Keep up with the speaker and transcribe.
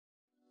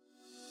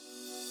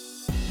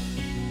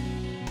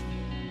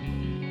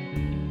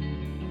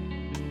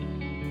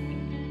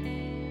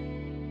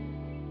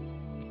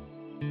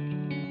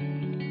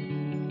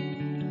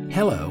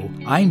Hello,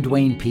 I'm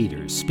Dwayne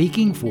Peters,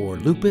 speaking for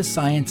Lupus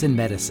Science and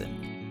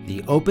Medicine,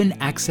 the open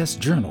access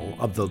journal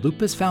of the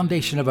Lupus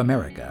Foundation of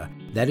America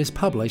that is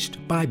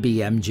published by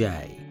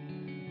BMJ.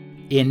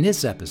 In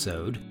this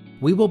episode,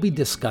 we will be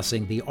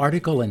discussing the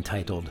article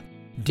entitled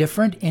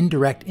Different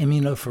Indirect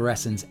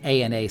Immunofluorescence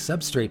ANA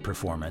Substrate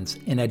Performance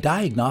in a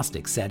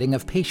Diagnostic Setting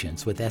of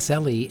Patients with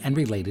SLE and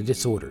Related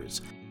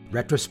Disorders,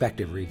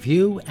 Retrospective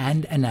Review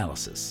and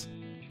Analysis.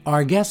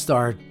 Our guests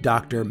are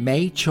Dr.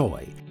 Mei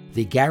Choi,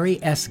 the Gary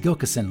S.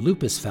 Gilkison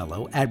Lupus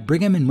Fellow at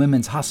Brigham and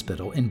Women's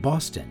Hospital in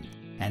Boston,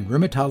 and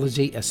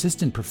Rheumatology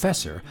Assistant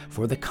Professor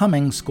for the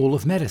Cummings School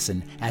of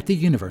Medicine at the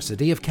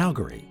University of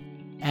Calgary,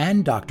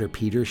 and Dr.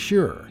 Peter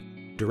Scheurer,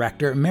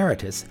 Director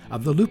Emeritus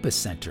of the Lupus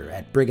Center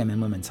at Brigham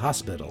and Women's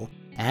Hospital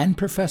and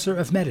Professor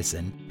of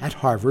Medicine at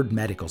Harvard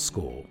Medical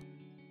School.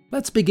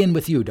 Let's begin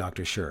with you,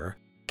 Dr. Scheurer.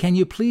 Can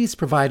you please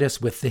provide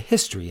us with the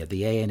history of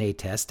the ANA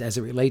test as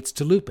it relates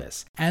to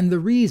lupus and the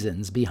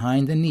reasons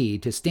behind the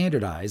need to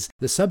standardize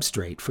the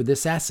substrate for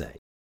this assay?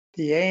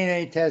 The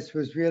ANA test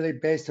was really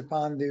based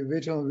upon the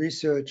original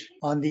research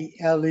on the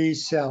LE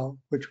cell,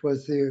 which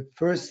was the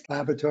first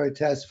laboratory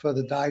test for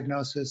the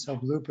diagnosis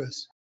of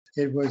lupus.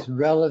 It was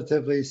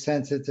relatively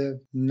sensitive,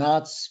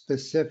 not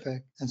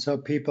specific, and so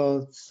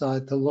people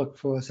started to look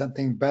for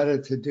something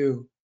better to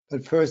do.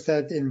 But first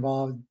that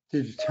involved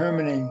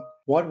determining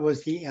what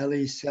was the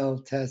LE cell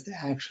test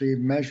actually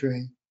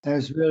measuring. There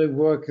was really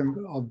work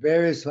of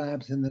various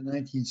labs in the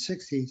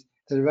 1960s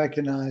that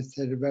recognized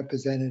that it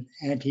represented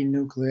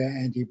anti-nuclear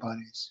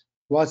antibodies.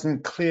 It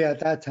wasn't clear at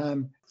that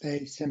time.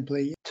 They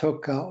simply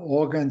took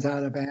organs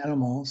out of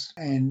animals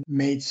and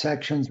made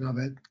sections of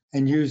it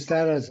and used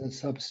that as a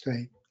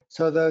substrate.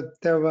 So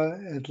there were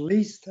at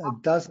least a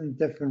dozen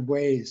different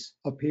ways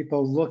of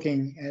people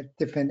looking at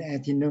different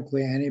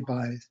anti-nuclear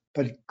antibodies.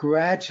 But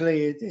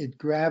gradually it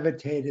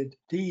gravitated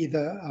to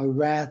either a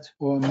rat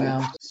or a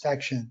mouse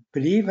section.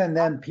 But even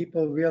then,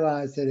 people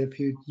realized that if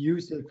you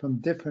used it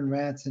from different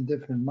rats and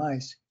different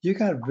mice, you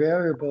got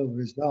variable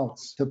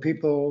results. So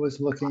people were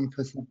always looking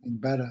for something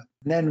better.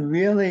 And then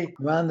really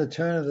around the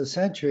turn of the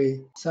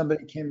century,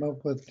 somebody came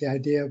up with the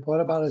idea of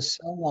what about a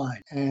cell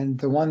line? And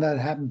the one that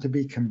happened to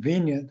be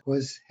convenient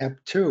was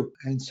HEP2.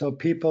 And so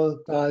people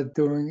started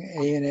doing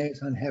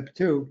ANAs on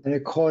HEP2 and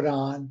it caught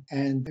on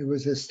and it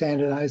was a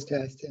standardized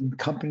test. And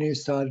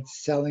companies started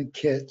selling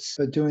kits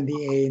for doing the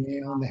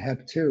ANA on the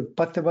HEP2.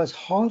 But there was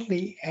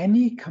hardly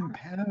any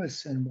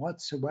comparison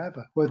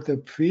whatsoever with the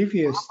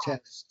previous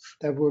tests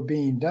that were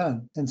being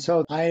done. And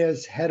so I,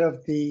 as head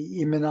of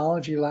the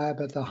immunology lab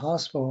at the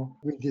hospital,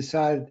 we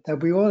decided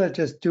that we ought to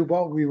just do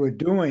what we were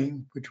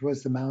doing, which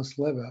was the mouse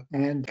liver,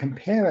 and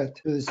compare it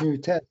to this new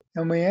test.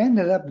 And we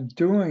ended up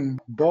doing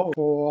both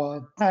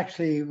for,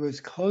 actually, it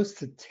was close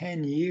to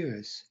 10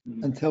 years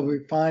until we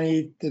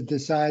finally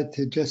decided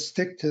to just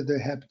stick to the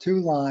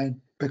HEP2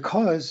 line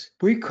because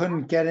we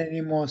couldn't get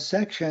any more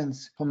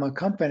sections from a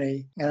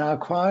company and our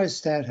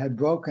cryostat had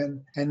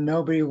broken and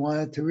nobody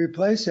wanted to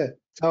replace it.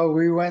 So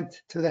we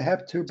went to the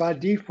HEP2 by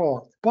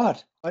default.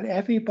 But what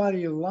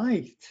everybody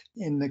liked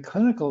in the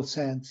clinical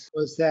sense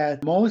was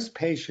that most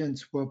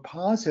patients were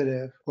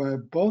positive for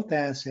both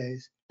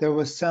assays. There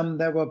were some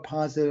that were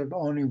positive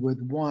only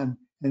with one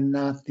and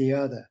not the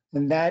other.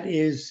 And that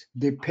is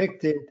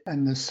depicted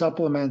in the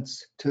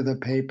supplements to the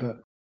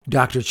paper.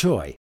 Dr.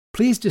 Choi,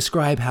 please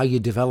describe how you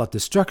developed the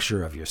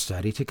structure of your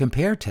study to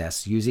compare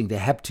tests using the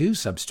HEP2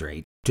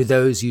 substrate to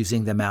those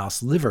using the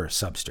mouse liver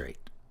substrate.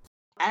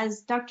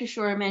 As Dr.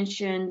 Scheurer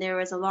mentioned, there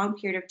was a long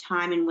period of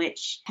time in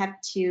which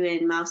HEP2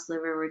 and mouse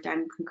liver were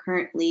done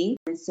concurrently.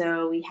 And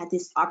so we had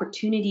this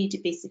opportunity to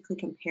basically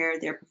compare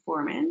their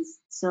performance.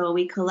 So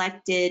we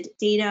collected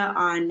data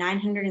on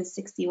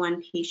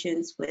 961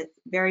 patients with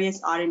various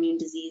autoimmune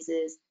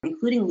diseases,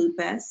 including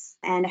lupus,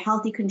 and a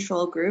healthy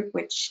control group,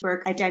 which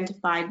were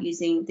identified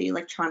using the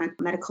electronic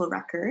medical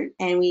record.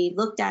 And we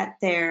looked at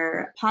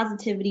their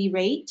positivity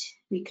rate.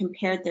 We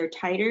compared their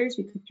titers,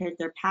 we compared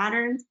their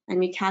patterns, and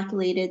we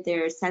calculated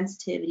their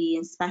sensitivity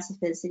and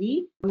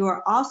specificity. We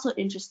were also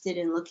interested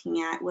in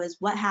looking at was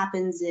what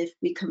happens if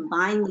we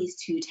combine these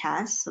two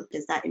tests. So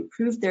does that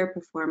improve their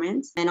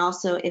performance? And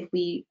also if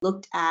we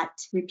looked at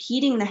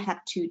repeating the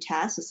HEP2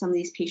 test, so some of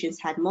these patients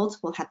had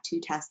multiple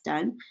HEP2 tests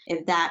done,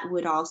 if that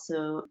would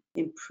also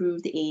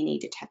improve the ANA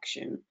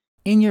detection.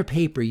 In your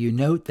paper, you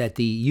note that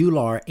the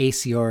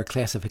EULAR-ACR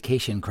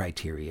classification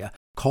criteria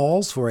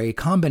calls for a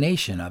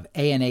combination of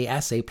ANA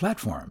assay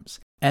platforms,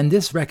 and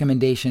this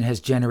recommendation has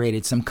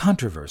generated some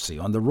controversy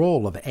on the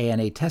role of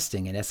ANA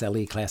testing in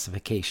SLE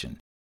classification.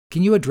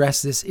 Can you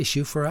address this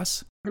issue for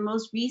us? The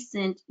most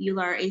recent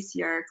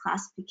EULAR-ACR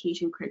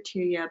classification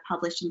criteria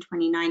published in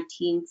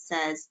 2019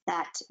 says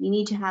that you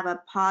need to have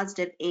a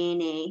positive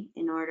ANA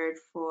in order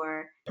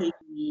for it to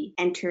be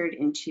entered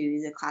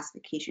into the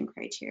classification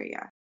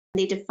criteria.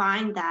 They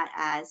define that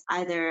as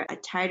either a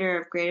titer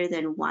of greater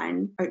than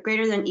 1 or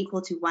greater than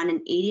equal to 1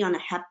 in 80 on a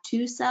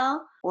HEP2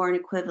 cell or an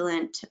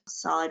equivalent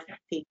solid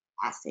phase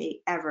assay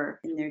ever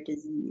in their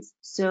disease.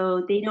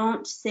 So they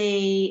don't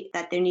say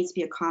that there needs to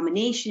be a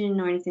combination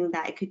or anything like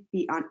that. It could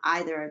be on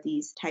either of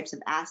these types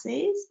of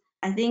assays.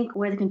 I think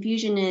where the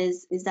confusion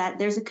is that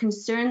there's a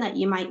concern that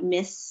you might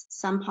miss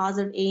some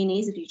positive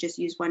ANAs if you just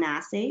use one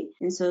assay.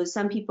 And so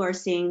some people are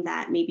saying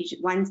that maybe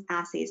one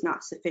assay is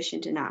not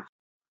sufficient enough.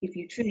 If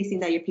you truly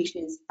think that your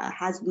patient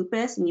has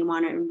lupus and you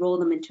want to enroll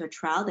them into a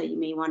trial, that you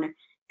may want to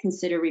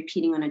consider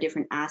repeating on a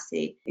different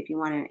assay if you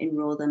want to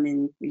enroll them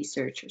in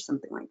research or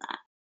something like that.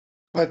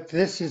 But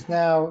this has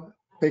now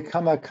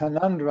become a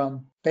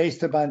conundrum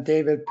based upon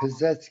David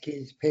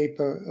Pazetsky's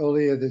paper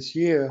earlier this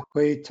year,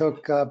 where he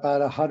took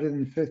about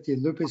 150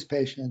 lupus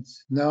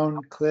patients, known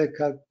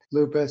clear-cut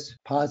lupus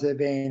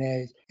positive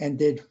ANAs, and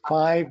did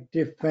 5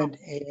 different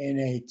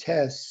ANA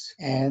tests.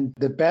 And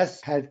the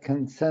best had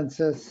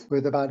consensus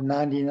with about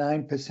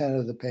 99%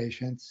 of the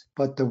patients,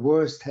 but the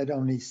worst had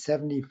only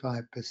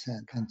 75%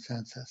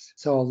 consensus.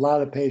 So a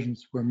lot of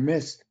patients were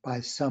missed by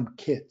some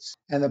kits.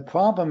 And the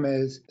problem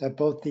is that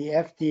both the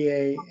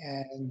FDA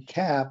and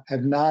CAP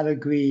have not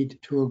agreed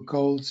to a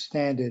gold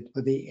standard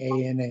for the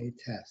ANA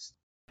test.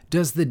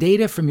 Does the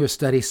data from your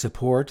study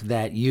support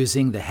that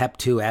using the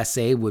HEP2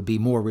 assay would be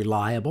more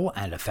reliable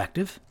and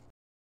effective?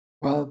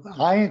 Well,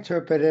 I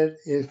interpret it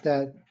is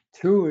that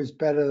 2 is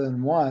better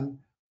than 1,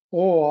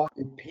 or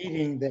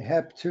repeating the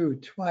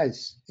HEP2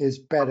 twice is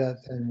better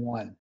than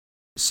 1.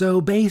 So,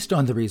 based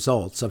on the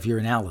results of your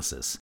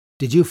analysis,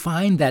 did you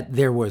find that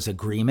there was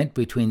agreement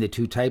between the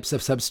 2 types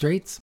of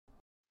substrates?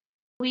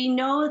 We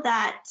know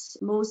that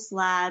most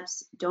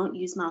labs don't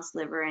use mouse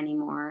liver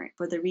anymore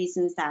for the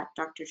reasons that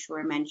Dr.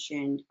 Shore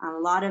mentioned. A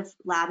lot of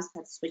labs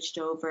have switched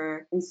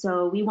over. And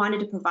so we wanted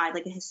to provide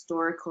like a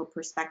historical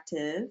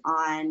perspective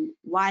on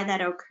why that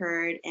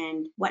occurred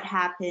and what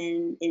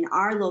happened in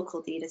our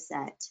local data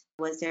set.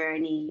 Was there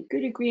any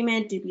good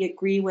agreement? Did we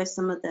agree with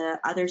some of the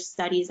other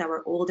studies that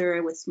were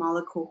older with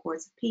smaller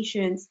cohorts of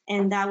patients?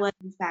 And that was,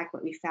 in fact,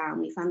 what we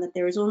found. We found that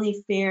there was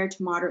only fair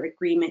to moderate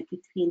agreement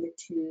between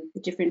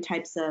the different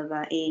types of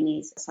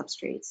ANA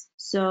substrates.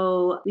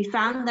 So we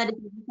found that if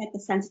you look at the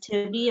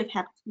sensitivity of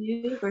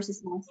HEP2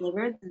 versus mouse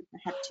liver, the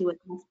HEP2 was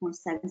much more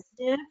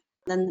sensitive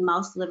than the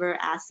mouse liver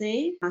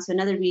assay. So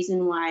another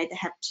reason why the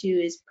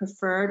HEP2 is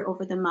preferred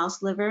over the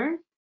mouse liver.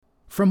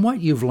 From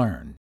what you've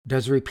learned,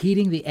 does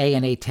repeating the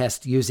ANA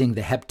test using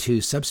the HEP2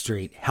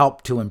 substrate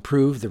help to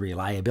improve the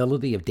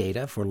reliability of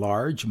data for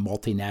large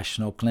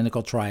multinational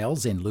clinical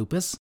trials in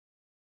lupus?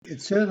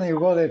 It certainly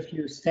will if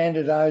you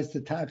standardize the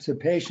types of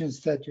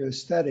patients that you're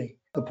studying.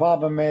 The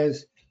problem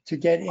is to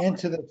get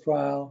into the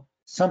trial,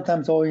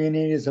 sometimes all you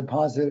need is a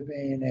positive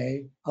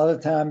ANA. Other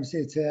times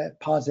it's a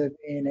positive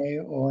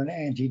ANA or an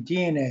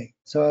anti-DNA.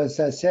 So as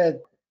I said,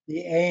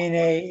 the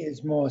ANA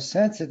is more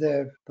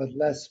sensitive but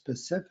less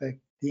specific.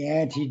 The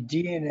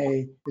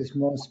anti-DNA is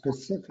more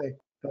specific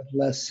but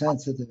less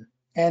sensitive.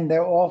 And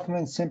they're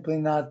often simply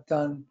not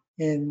done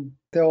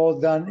they're all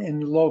done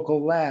in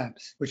local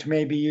labs, which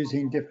may be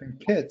using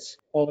different kits,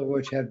 all of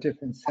which have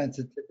different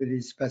sensitivity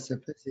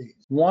specificities.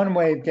 One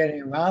way of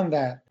getting around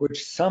that,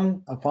 which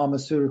some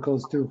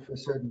pharmaceuticals do for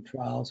certain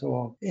trials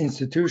or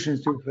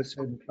institutions do for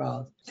certain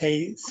trials,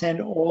 they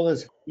send all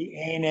the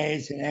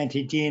ANAs and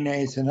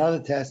anti-DNAs and other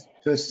tests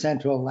to a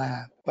central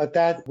lab. But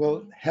that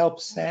will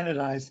help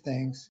standardize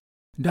things.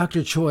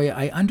 Dr. Choi,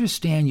 I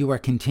understand you are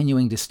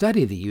continuing to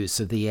study the use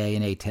of the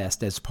ANA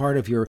test as part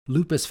of your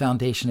Lupus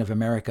Foundation of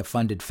America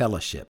funded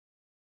fellowship.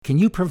 Can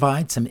you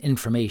provide some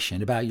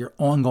information about your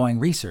ongoing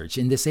research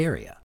in this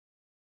area?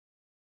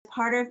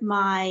 Part of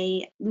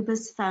my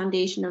Lupus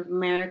Foundation of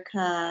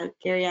America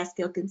Gary S.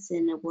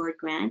 Gilkinson Award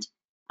grant,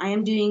 I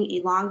am doing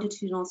a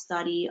longitudinal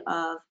study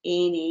of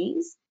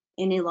ANAs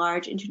in a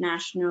large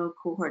international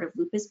cohort of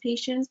lupus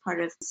patients,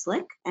 part of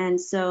SLIC. And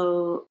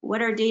so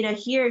what our data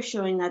here is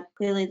showing that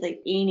clearly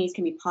like ANAs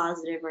can be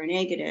positive or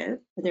negative,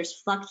 but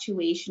there's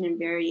fluctuation and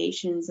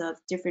variations of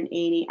different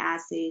ANA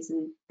assays.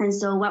 And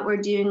so what we're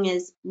doing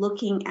is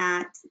looking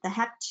at the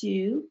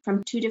HEP2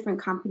 from 2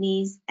 different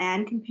companies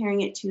and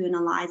comparing it to an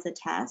ELISA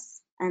test,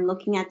 and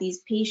looking at these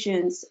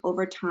patients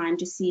over time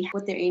to see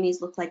what their ANAs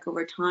look like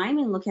over time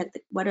and look at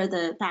what are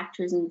the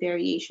factors and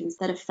variations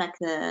that affect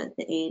the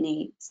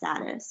ANA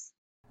status.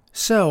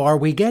 So, are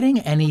we getting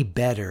any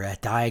better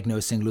at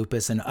diagnosing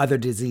lupus and other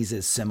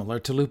diseases similar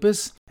to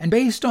lupus? And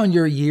based on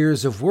your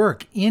years of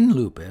work in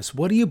lupus,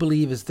 what do you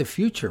believe is the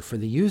future for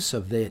the use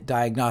of the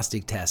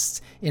diagnostic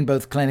tests in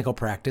both clinical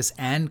practice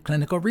and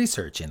clinical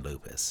research in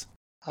lupus?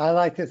 I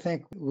like to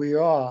think we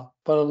are,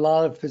 but a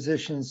lot of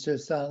physicians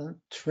just aren't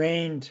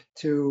trained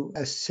to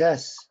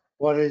assess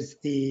what is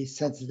the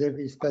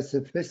sensitivity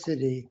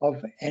specificity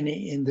of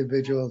any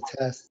individual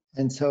test.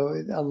 And so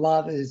a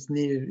lot is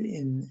needed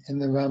in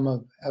the realm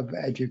of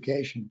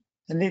education.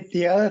 And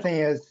the other thing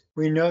is,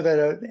 we know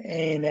that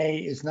ANA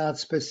is not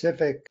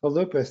specific for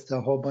lupus, to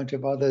a whole bunch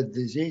of other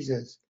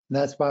diseases. And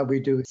that's why we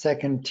do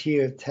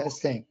second-tier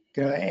testing.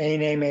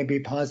 ANA may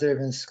be positive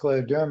in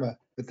scleroderma,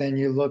 but then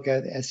you look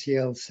at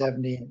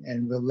SEL70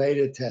 and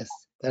related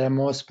tests that are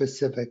more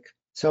specific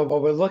So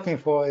what we're looking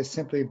for is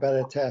simply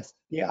better tests.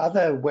 The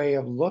other way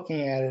of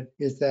looking at it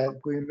is that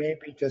we may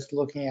be just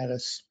looking at a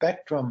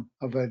spectrum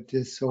of a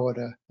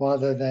disorder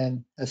rather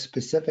than a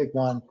specific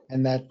one,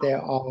 and that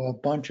there are a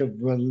bunch of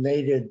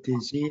related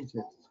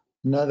diseases.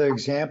 Another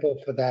example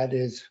for that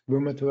is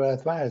rheumatoid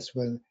arthritis,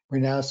 where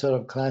we now sort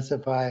of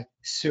classify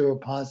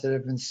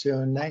seropositive and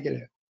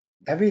seronegative.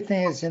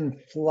 Everything is in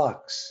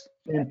flux.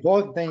 The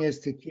important thing is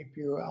to keep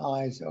your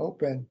eyes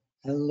open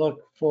and look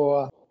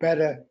for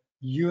better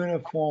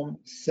uniform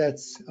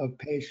sets of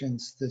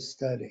patients to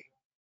study.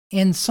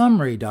 In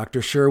summary,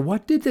 Dr. Scher,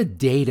 what did the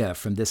data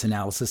from this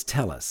analysis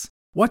tell us?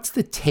 What's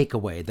the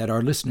takeaway that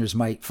our listeners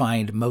might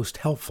find most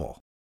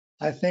helpful?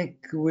 I think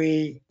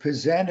we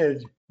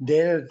presented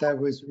data that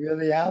was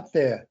really out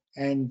there,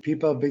 and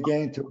people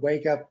began to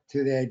wake up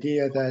to the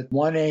idea that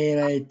one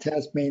ANA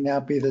test may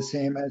not be the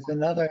same as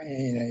another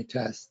ANA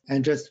test,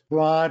 and just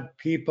prod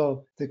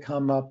people to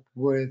come up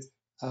with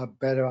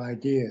better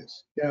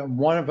ideas.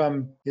 One of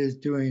them is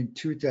doing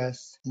 2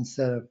 tests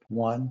instead of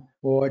 1,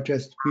 or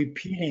just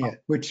repeating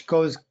it, which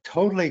goes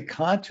totally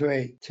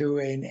contrary to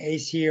an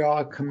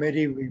ACR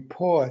committee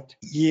report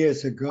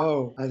years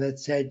ago that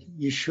said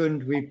you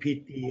shouldn't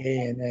repeat the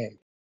ANA.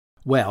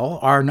 Well,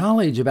 our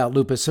knowledge about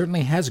lupus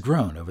certainly has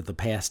grown over the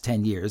past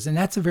 10 years, and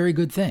that's a very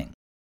good thing.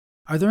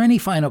 Are there any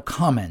final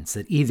comments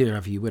that either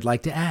of you would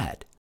like to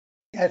add?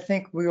 I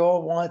think we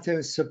all want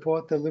to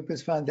support the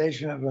Lupus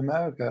Foundation of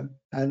America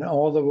and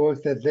all the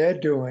work that they're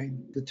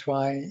doing to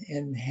try and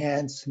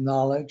enhance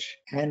knowledge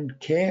and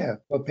care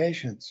for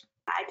patients.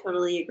 I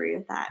totally agree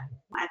with that.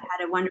 I've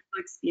had a wonderful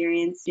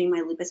experience doing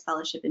my lupus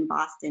fellowship in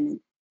Boston, and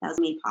that was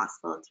made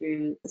possible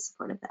through the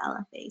support of the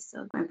LFA.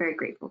 So I'm very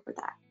grateful for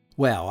that.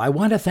 Well, I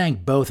want to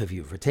thank both of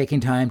you for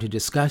taking time to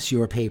discuss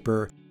your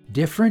paper,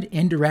 Different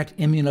Indirect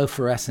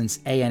Immunofluorescence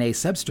ANA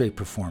Substrate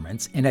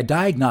Performance in a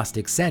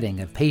Diagnostic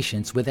Setting of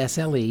Patients with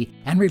SLE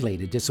and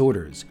Related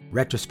Disorders,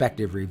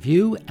 Retrospective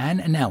Review and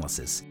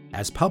Analysis,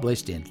 as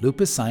published in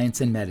Lupus Science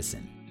and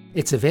Medicine.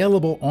 It's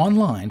available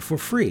online for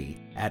free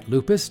at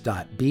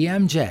lupus.bmj.com.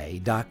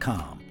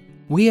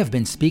 We have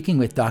been speaking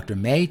with Dr.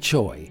 May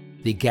Choi,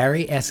 the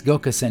Gary S.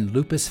 Gilkison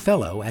Lupus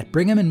Fellow at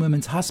Brigham and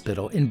Women's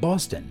Hospital in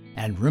Boston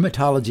and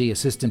Rheumatology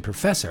Assistant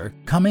Professor,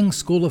 Cummings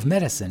School of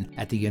Medicine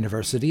at the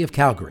University of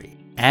Calgary,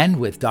 and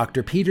with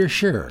Dr. Peter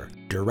Scher,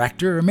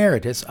 Director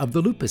Emeritus of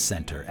the Lupus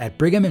Center at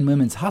Brigham and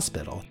Women's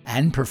Hospital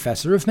and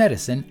Professor of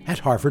Medicine at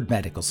Harvard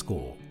Medical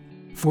School.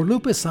 For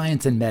Lupus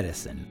Science and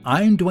Medicine,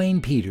 I'm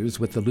Dwayne Peters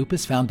with the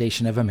Lupus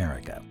Foundation of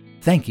America.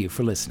 Thank you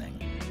for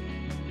listening.